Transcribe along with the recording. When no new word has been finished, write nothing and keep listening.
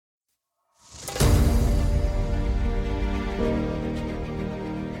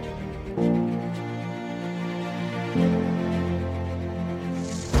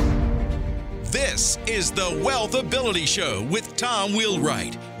This is the Wealth Ability Show with Tom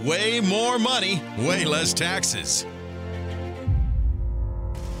Wheelwright. Way more money, way less taxes.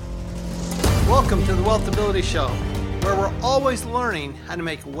 Welcome to the Wealth Ability Show, where we're always learning how to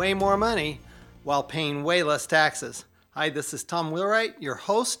make way more money while paying way less taxes. Hi, this is Tom Wheelwright, your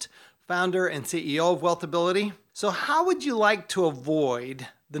host, founder, and CEO of Wealth Ability. So how would you like to avoid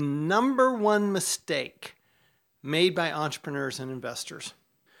the number one mistake made by entrepreneurs and investors?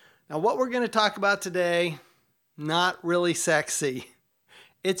 Now, what we're going to talk about today, not really sexy.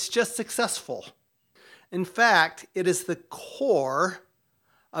 It's just successful. In fact, it is the core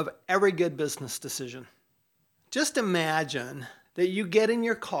of every good business decision. Just imagine that you get in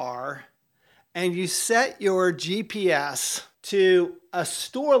your car and you set your GPS to a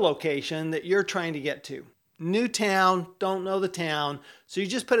store location that you're trying to get to. New town, don't know the town, so you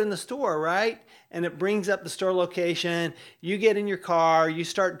just put in the store, right? And it brings up the store location. You get in your car, you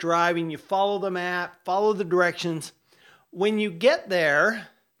start driving, you follow the map, follow the directions. When you get there,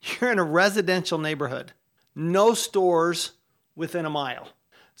 you're in a residential neighborhood. No stores within a mile.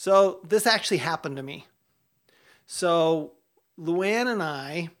 So this actually happened to me. So Luann and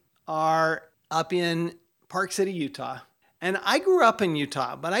I are up in Park City, Utah. And I grew up in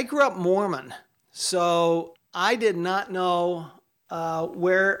Utah, but I grew up Mormon. So I did not know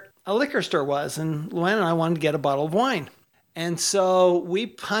where a liquor store was. And Luann and I wanted to get a bottle of wine. And so we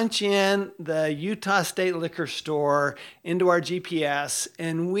punch in the Utah State Liquor Store into our GPS,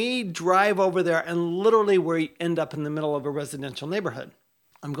 and we drive over there, and literally we end up in the middle of a residential neighborhood.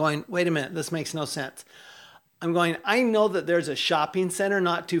 I'm going, wait a minute, this makes no sense. I'm going, I know that there's a shopping center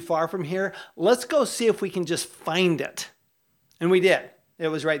not too far from here. Let's go see if we can just find it. And we did. It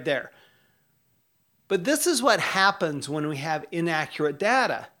was right there. But this is what happens when we have inaccurate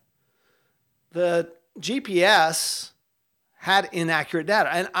data. The GPS had inaccurate data.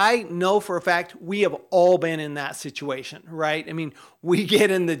 And I know for a fact we have all been in that situation, right? I mean, we get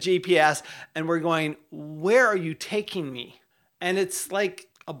in the GPS and we're going, where are you taking me? And it's like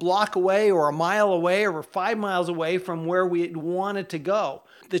a block away or a mile away or 5 miles away from where we wanted to go.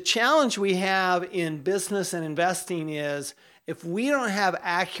 The challenge we have in business and investing is if we don't have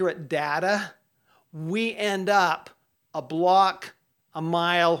accurate data, we end up a block, a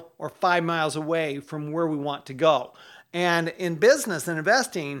mile, or 5 miles away from where we want to go. And in business and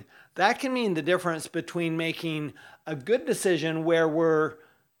investing, that can mean the difference between making a good decision where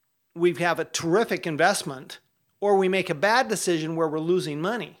we have a terrific investment, or we make a bad decision where we're losing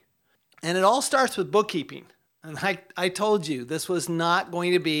money. And it all starts with bookkeeping. And I told you this was not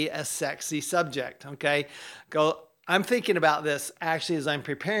going to be a sexy subject, okay? I'm thinking about this actually as I'm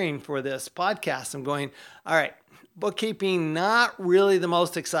preparing for this podcast. I'm going, all right, bookkeeping, not really the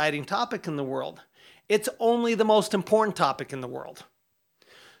most exciting topic in the world. It's only the most important topic in the world.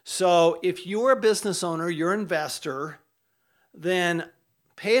 So if you're a business owner, you're an investor, then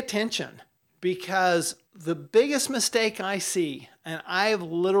pay attention, because the biggest mistake I see, and I've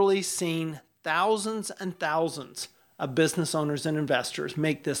literally seen thousands and thousands of business owners and investors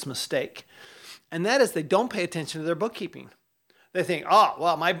make this mistake, and that is they don't pay attention to their bookkeeping. They think, oh,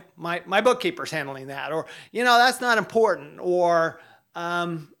 well, my bookkeeper's handling that, or, that's not important, or,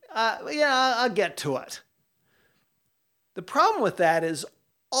 I'll get to it. The problem with that is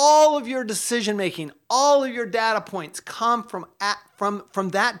all of your decision making, all of your data points come from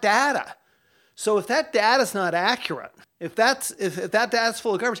that data. So if that data is not accurate, if that data is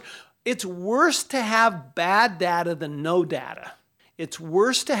full of garbage, it's worse to have bad data than no data. It's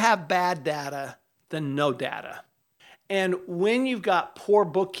worse to have bad data than no data. And when you've got poor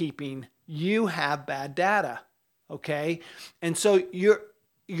bookkeeping, you have bad data. Okay, and so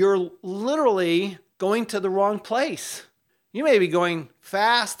you're literally going to the wrong place. You may be going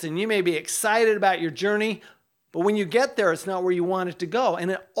fast and you may be excited about your journey, but when you get there, it's not where you want it to go.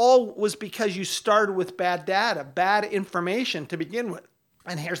 And it all was because you started with bad data, bad information to begin with.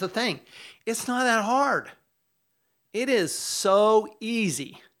 And here's the thing, it's not that hard. It is so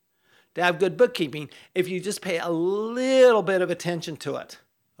easy to have good bookkeeping if you just pay a little bit of attention to it.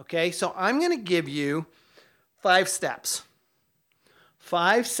 Okay, so I'm going to give you 5 steps.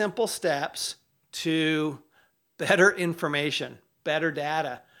 5 simple steps to better information, better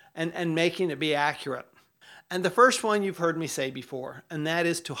data, and making it be accurate. And the first one you've heard me say before, and that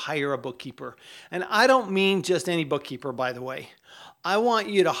is to hire a bookkeeper. And I don't mean just any bookkeeper, by the way. I want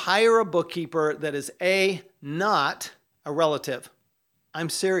you to hire a bookkeeper that is not a relative. I'm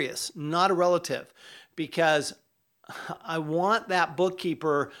serious, not a relative, because I want that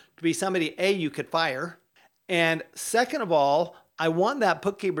bookkeeper to be somebody, you could fire. And second of all, I want that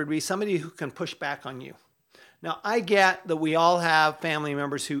bookkeeper to be somebody who can push back on you. Now, I get that we all have family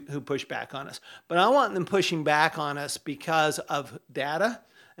members who push back on us, but I want them pushing back on us because of data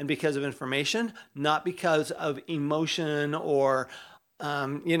and because of information, not because of emotion or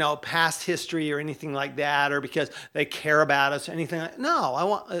past history or anything like that, or because they care about us or anything like that. No, I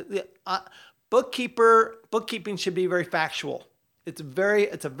want bookkeeping should be very factual. It's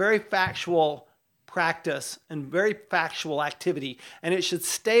a very factual practice and very factual activity, and it should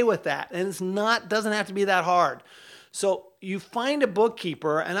stay with that. And doesn't have to be that hard. So you find a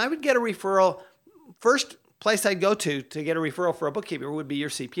bookkeeper, and I would get a referral. First place I'd go to get a referral for a bookkeeper would be your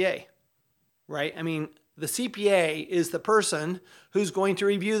CPA, right? I mean, the CPA is the person who's going to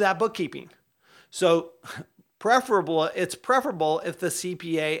review that bookkeeping. So it's preferable if the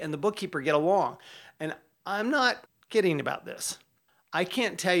CPA and the bookkeeper get along. And I'm not kidding about this. I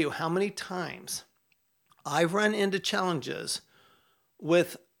can't tell you how many times I've run into challenges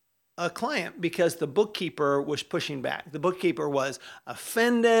with a client because the bookkeeper was pushing back. The bookkeeper was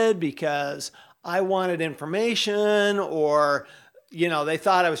offended because I wanted information, or they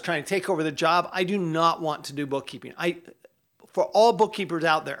thought I was trying to take over the job. I do not want to do bookkeeping. For all bookkeepers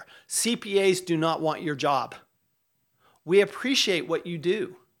out there, CPAs do not want your job. We appreciate what you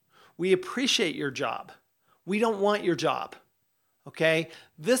do. We appreciate your job. We don't want your job. Okay?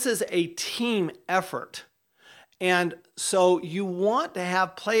 This is a team effort. And so you want to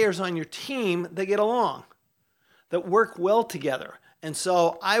have players on your team that get along, that work well together. And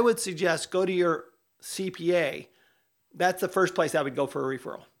so I would suggest go to your CPA. That's the first place I would go for a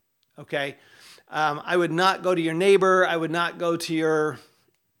referral. Okay? I would not go to your neighbor. I would not go to your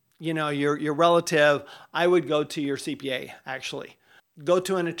relative. I would go to your CPA, actually. Go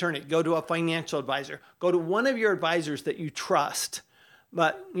to an attorney. Go to a financial advisor. Go to one of your advisors that you trust.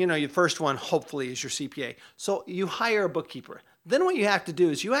 But, your first one, hopefully, is your CPA. So you hire a bookkeeper. Then what you have to do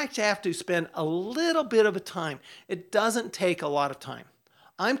is you actually have to spend a little bit of a time. It doesn't take a lot of time.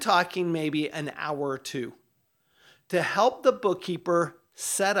 I'm talking maybe an hour or two to help the bookkeeper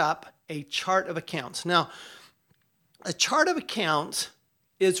set up a chart of accounts. Now, a chart of accounts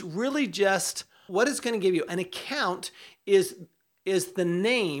is really just what it's going to give you. An account is the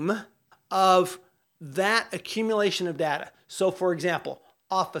name of that accumulation of data. So for example,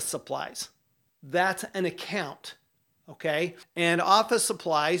 office supplies, that's an account, okay? And office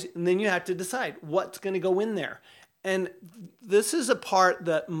supplies, and then you have to decide what's going to go in there. And this is a part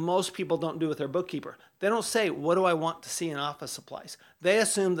that most people don't do with their bookkeeper. They don't say, what do I want to see in office supplies? They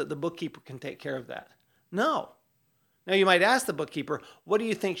assume that the bookkeeper can take care of that. No. Now you might ask the bookkeeper, what do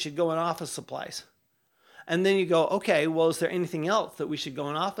you think should go in office supplies? And then you go, okay, well, is there anything else that we should go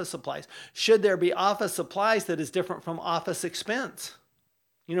in office supplies? Should there be office supplies that is different from office expense?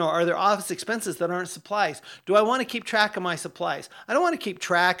 Are there office expenses that aren't supplies? Do I want to keep track of my supplies? I don't want to keep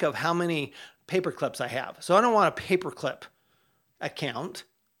track of how many paper clips I have. So I don't want a paperclip account,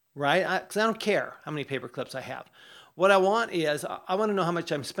 right? Because I don't care how many paper clips I have. What I want is, I want to know how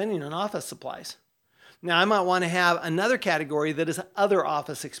much I'm spending on office supplies. Now, I might want to have another category that is other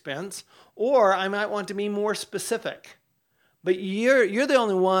office expense, or I might want to be more specific. But you're the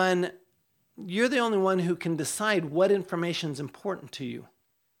only one who can decide what information is important to you.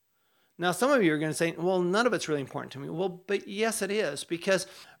 Now, some of you are going to say, well, none of it's really important to me. Well, but yes, it is, because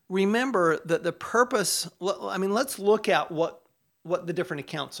remember that the purpose, let's look at what the different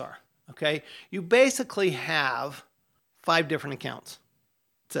accounts are, okay? You basically have 5 different accounts.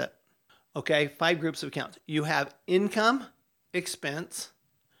 That's it. Okay, 5 groups of accounts. You have income, expense,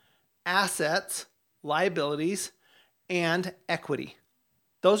 assets, liabilities, and equity.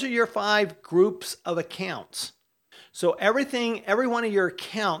 Those are your 5 groups of accounts. So every one of your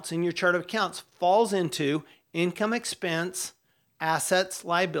accounts in your chart of accounts falls into income, expense, assets,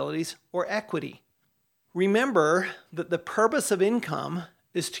 liabilities, or equity. Remember that the purpose of income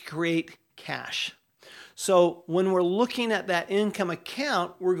is to create cash. So when we're looking at that income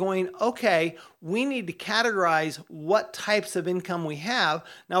account, we're going, okay, we need to categorize what types of income we have.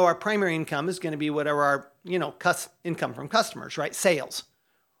 Now, our primary income is going to be whatever our, income from customers, right? Sales,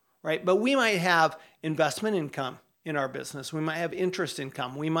 right? But we might have investment income in our business. We might have interest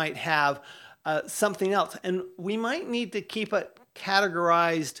income. We might have something else. And we might need to keep it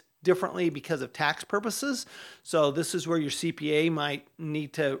categorized differently because of tax purposes. So this is where your CPA might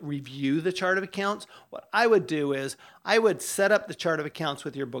need to review the chart of accounts. What I would do is I would set up the chart of accounts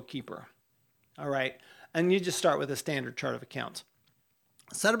with your bookkeeper. All right. And you just start with a standard chart of accounts.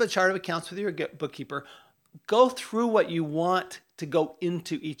 Set up a chart of accounts with your bookkeeper. Go through what you want to go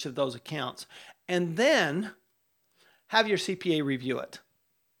into each of those accounts, and then have your CPA review it.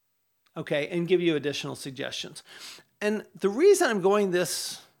 Okay. And give you additional suggestions. And the reason I'm going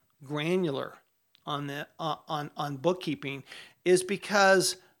this granular on bookkeeping is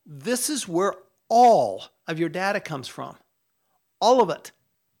because this is where all of your data comes from. All of it.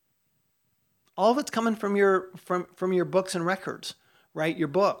 All of it's coming from your books and records, right? Your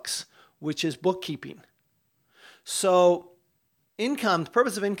books, which is bookkeeping. So income, the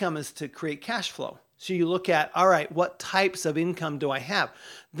purpose of income is to create cash flow. So you look at, all right, what types of income do I have?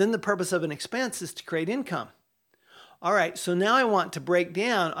 Then the purpose of an expense is to create income. All right, so now I want to break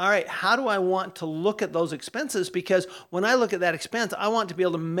down, all right, how do I want to look at those expenses? Because when I look at that expense, I want to be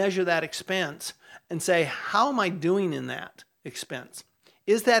able to measure that expense and say, how am I doing in that expense?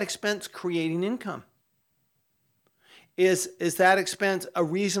 Is that expense creating income? Is that expense a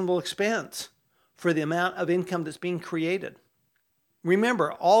reasonable expense for the amount of income that's being created?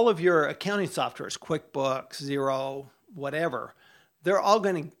 Remember, all of your accounting softwares, QuickBooks, Xero, whatever, they're all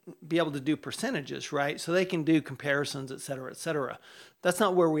going to be able to do percentages, right? So they can do comparisons, et cetera, et cetera. That's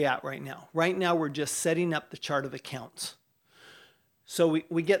not where we're at right now. Right now, we're just setting up the chart of accounts. So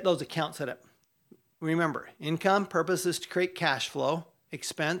we get those accounts set up. Remember, income, purpose is to create cash flow.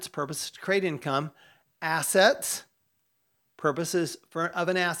 Expense, purpose is to create income. Assets, purposes of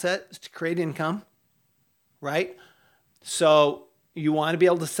an asset is to create income, right? So you want to be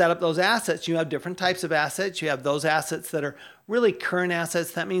able to set up those assets. You have different types of assets. You have those assets that are really current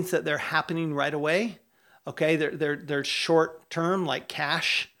assets. That means that they're happening right away. Okay, they're short term, like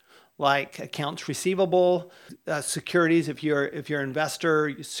cash, like accounts receivable, securities. If you're an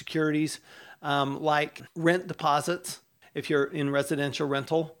investor, securities, like rent deposits. If you're in residential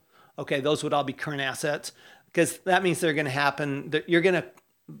rental, okay, those would all be current assets because that means they're going to happen. That you're going to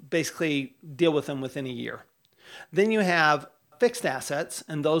basically deal with them within a year. Then you have fixed assets,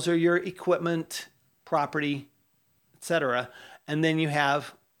 and those are your equipment, property, etc. And then you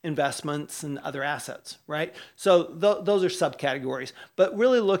have investments and other assets, right? So those are subcategories. But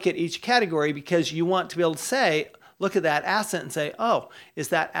really look at each category because you want to be able to say, look at that asset and say, oh, is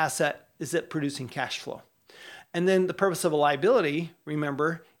that asset, is it producing cash flow? And then the purpose of a liability,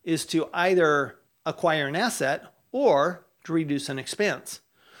 remember, is to either acquire an asset or to reduce an expense,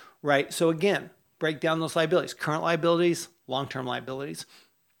 right? So again, break down those liabilities, current liabilities, long-term liabilities.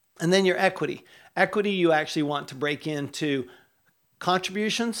 And then your equity. Equity you actually want to break into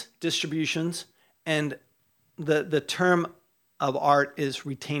contributions, distributions, and the term of art is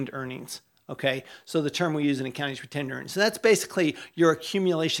retained earnings. Okay, so the term we use in accounting is retained earnings. So that's basically your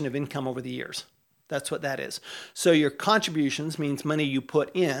accumulation of income over the years. That's what that is. So your contributions means money you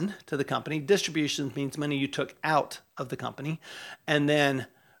put in to the company. Distributions means money you took out of the company. And then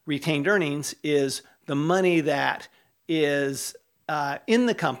retained earnings is the money that is in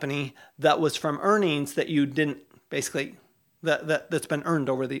the company that was from earnings that you didn't basically, that's been earned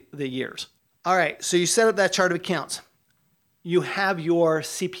over the years. All right, so you set up that chart of accounts. You have your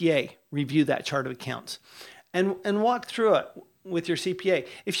CPA review that chart of accounts and walk through it with your CPA.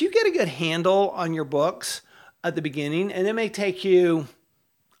 If you get a good handle on your books at the beginning, and it may take you,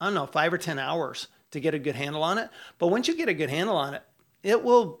 5 or 10 hours to get a good handle on it, but once you get a good handle on it, it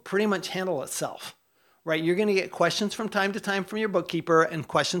will pretty much handle itself, right? You're going to get questions from time to time from your bookkeeper and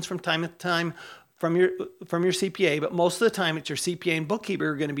questions from time to time from your CPA, but most of the time it's your CPA and bookkeeper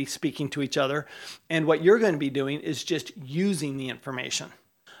who are going to be speaking to each other, and what you're going to be doing is just using the information.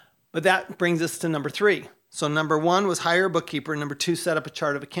 But that brings us to number 3. So number 1 was hire a bookkeeper. Number 2, set up a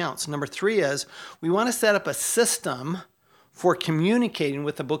chart of accounts. Number 3 is we want to set up a system for communicating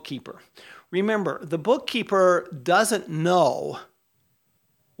with the bookkeeper. Remember, the bookkeeper doesn't know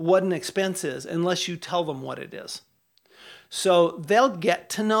what an expense is unless you tell them what it is. So they'll get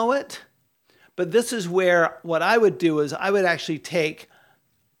to know it, but this is where what I would do is I would actually take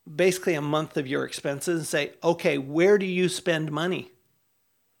basically a month of your expenses and say, okay, where do you spend money?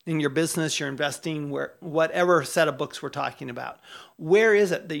 In your business, you're investing, whatever set of books we're talking about. Where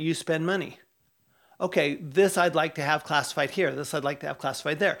is it that you spend money? Okay, this I'd like to have classified here. This I'd like to have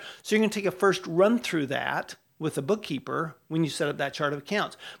classified there. So you're going to take a first run through that with the bookkeeper when you set up that chart of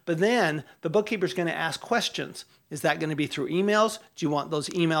accounts. But then the bookkeeper is going to ask questions. Is that going to be through emails? Do you want those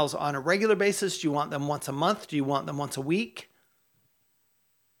emails on a regular basis? Do you want them once a month? Do you want them once a week?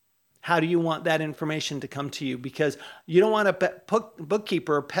 How do you want that information to come to you? Because you don't want a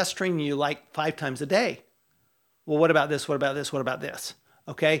bookkeeper pestering you like 5 times a day. Well, what about this? What about this? What about this?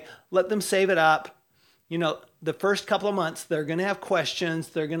 Okay, let them save it up. The first couple of months, they're going to have questions.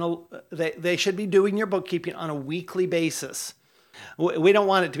 They should be doing your bookkeeping on a weekly basis. We don't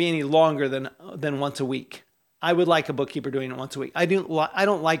want it to be any longer than once a week. I would like a bookkeeper doing it once a week. I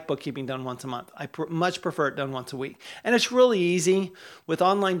don't like bookkeeping done once a month. I much prefer it done once a week. And it's really easy. With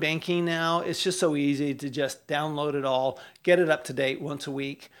online banking now, it's just so easy to just download it all, get it up to date once a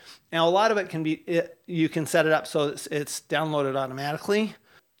week. Now, a lot of it can be, you can set it up so it's downloaded automatically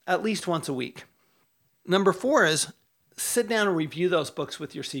at least once a week. Number 4 is sit down and review those books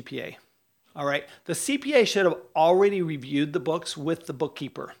with your CPA. All right. The CPA should have already reviewed the books with the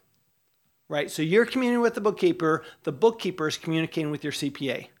bookkeeper. Right? So you're communicating with the bookkeeper is communicating with your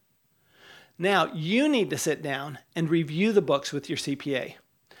CPA. Now, you need to sit down and review the books with your CPA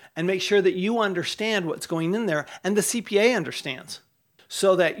and make sure that you understand what's going in there and the CPA understands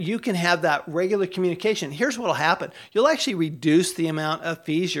so that you can have that regular communication. Here's what will happen. You'll actually reduce the amount of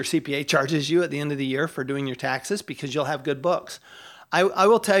fees your CPA charges you at the end of the year for doing your taxes because you'll have good books. I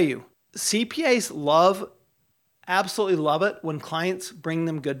will tell you, CPAs absolutely love it when clients bring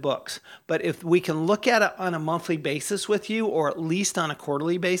them good books. But if we can look at it on a monthly basis with you, or at least on a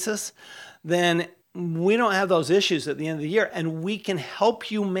quarterly basis, then we don't have those issues at the end of the year, and we can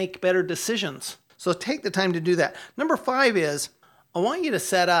help you make better decisions. So take the time to do that. Number 5 is, I want you to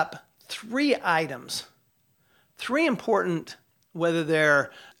set up 3 items, 3 important, whether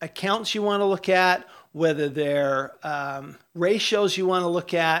they're accounts you want to look at, whether they're ratios you want to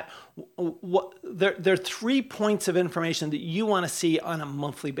look at. There are 3 points of information that you want to see on a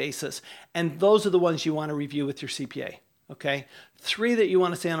monthly basis, and those are the ones you want to review with your CPA, okay? 3 that you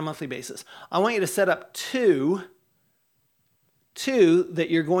want to see on a monthly basis. I want you to set up 2 that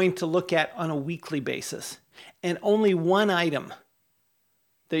you're going to look at on a weekly basis, and only 1 item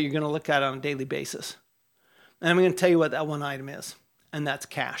that you're going to look at on a daily basis. And I'm going to tell you what that 1 item is, and that's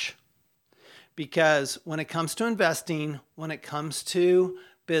cash. Because when it comes to investing, when it comes to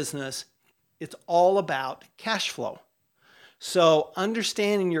business, it's all about cash flow. So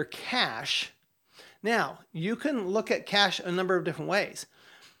understanding your cash, now you can look at cash a number of different ways.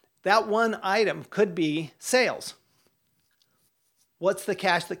 That 1 item could be sales. What's the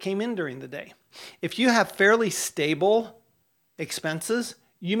cash that came in during the day? If you have fairly stable expenses,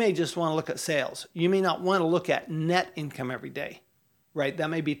 you may just want to look at sales. You may not want to look at net income every day. Right? That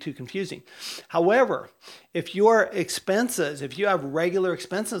may be too confusing. However, if your expenses, if you have regular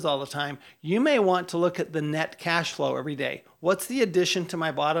expenses all the time, you may want to look at the net cash flow every day. What's the addition to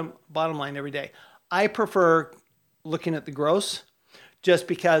my bottom line every day? I prefer looking at the gross just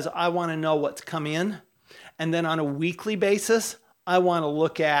because I want to know what's come in. And then on a weekly basis, I want to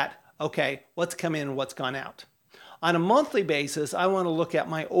look at, okay, what's come in and what's gone out. On a monthly basis, I want to look at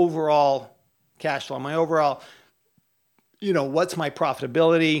my overall cash flow, my overall, what's my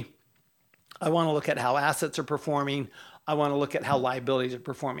profitability? I want to look at how assets are performing. I want to look at how liabilities are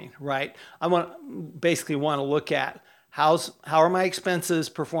performing, right? I basically want to look at how are my expenses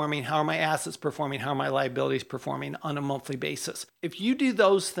performing? How are my assets performing? How are my liabilities performing on a monthly basis? If you do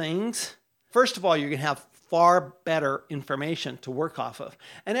those things, first of all, you're going to have far better information to work off of.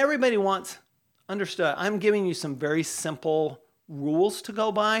 And everybody wants, understood, I'm giving you some very simple rules to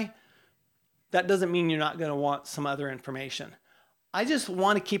go by. That doesn't mean you're not going to want some other information. I just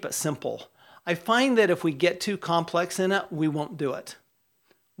want to keep it simple. I find that if we get too complex in it, we won't do it.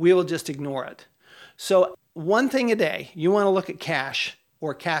 We will just ignore it. So 1 thing a day, you want to look at cash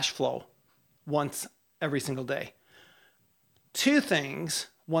or cash flow once every single day. 2 things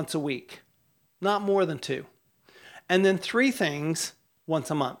once a week, not more than 2. And then 3 things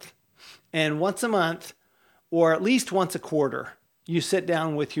once a month. And once a month, or at least once a quarter, you sit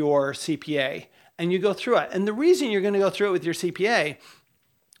down with your CPA and you go through it. And the reason you're going to go through it with your CPA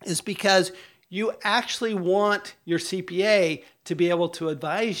is because you actually want your CPA to be able to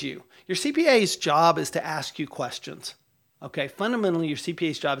advise you. Your CPA's job is to ask you questions. Okay, fundamentally, your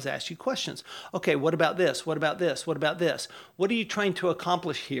CPA's job is to ask you questions. Okay, what about this? What about this? What about this? What are you trying to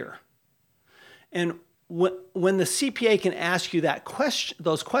accomplish here? And when the CPA can ask you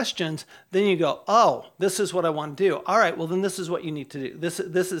those questions, then you go, oh, this is what I want to do. All right, well, then this is what you need to do. This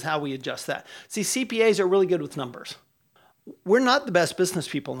is how we adjust that. See, CPAs are really good with numbers. We're not the best business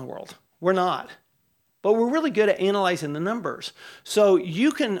people in the world. We're not. But we're really good at analyzing the numbers. So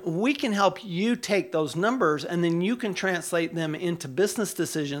we can help you take those numbers and then you can translate them into business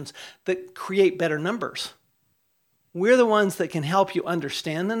decisions that create better numbers. We're the ones that can help you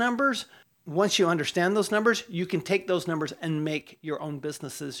understand the numbers. Once you understand those numbers, you can take those numbers and make your own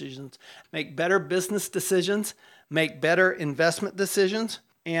business decisions, make better business decisions, make better investment decisions.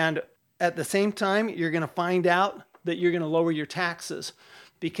 And at the same time, you're going to find out that you're going to lower your taxes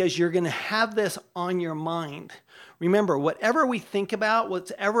because you're going to have this on your mind. Remember, whatever we think about,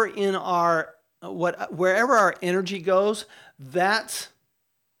 wherever our energy goes, that's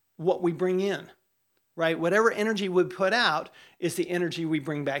what we bring in. right? Whatever energy we put out is the energy we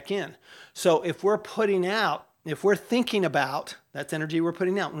bring back in. So if we're thinking about, that's energy we're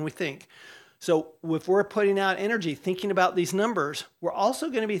putting out when we think. So if we're putting out energy, thinking about these numbers, we're also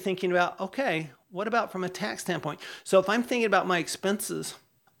going to be thinking about, okay, what about from a tax standpoint? So if I'm thinking about my expenses,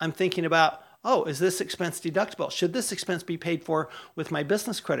 I'm thinking about, oh, is this expense deductible? Should this expense be paid for with my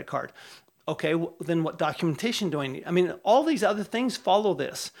business credit card? Okay, then what documentation do I need? I mean, all these other things follow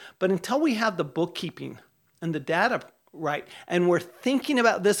this. But until we have the bookkeeping and the data right, and we're thinking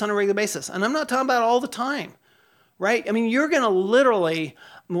about this on a regular basis, and I'm not talking about all the time, right? I mean, you're going to literally,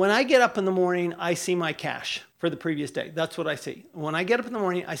 when I get up in the morning, I see my cash for the previous day. That's what I see. When I get up in the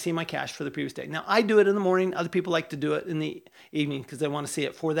morning, I see my cash for the previous day. Now, I do it in the morning. Other people like to do it in the evening because they want to see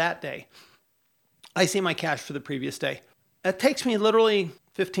it for that day. I see my cash for the previous day. It takes me literally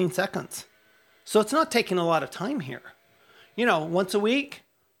 15 seconds. So it's not taking a lot of time here. You know, once a week,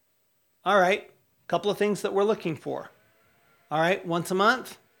 all right, a couple of things that we're looking for. All right, once a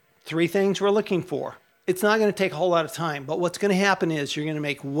month, 3 things we're looking for. It's not going to take a whole lot of time, but what's going to happen is you're going to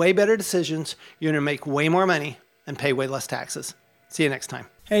make way better decisions, you're going to make way more money, and pay way less taxes. See you next time.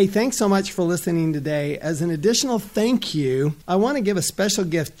 Hey, thanks so much for listening today. As an additional thank you, I want to give a special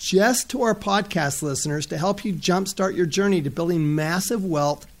gift just to our podcast listeners to help you jumpstart your journey to building massive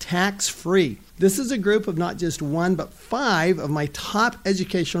wealth tax-free. This is a group of not just 1, but 5 of my top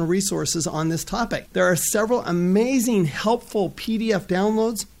educational resources on this topic. There are several amazing, helpful PDF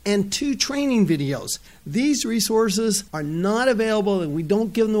downloads and 2 training videos. These resources are not available and we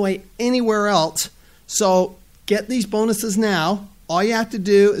don't give them away anywhere else. So get these bonuses now. All you have to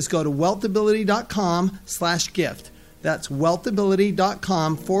do is go to wealthability.com/gift. That's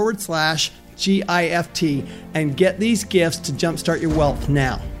wealthability.com/GIFT and get these gifts to jumpstart your wealth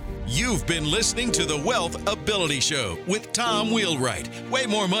now. You've been listening to the Wealth Ability Show with Tom Wheelwright. Way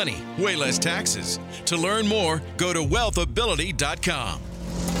more money, way less taxes. To learn more, go to wealthability.com.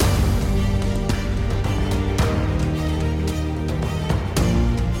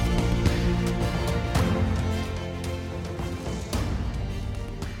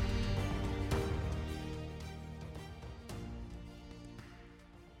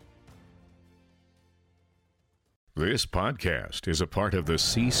 This podcast is a part of the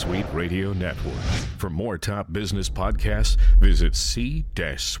C-Suite Radio Network. For more top business podcasts, visit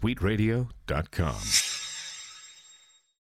c-suiteradio.com.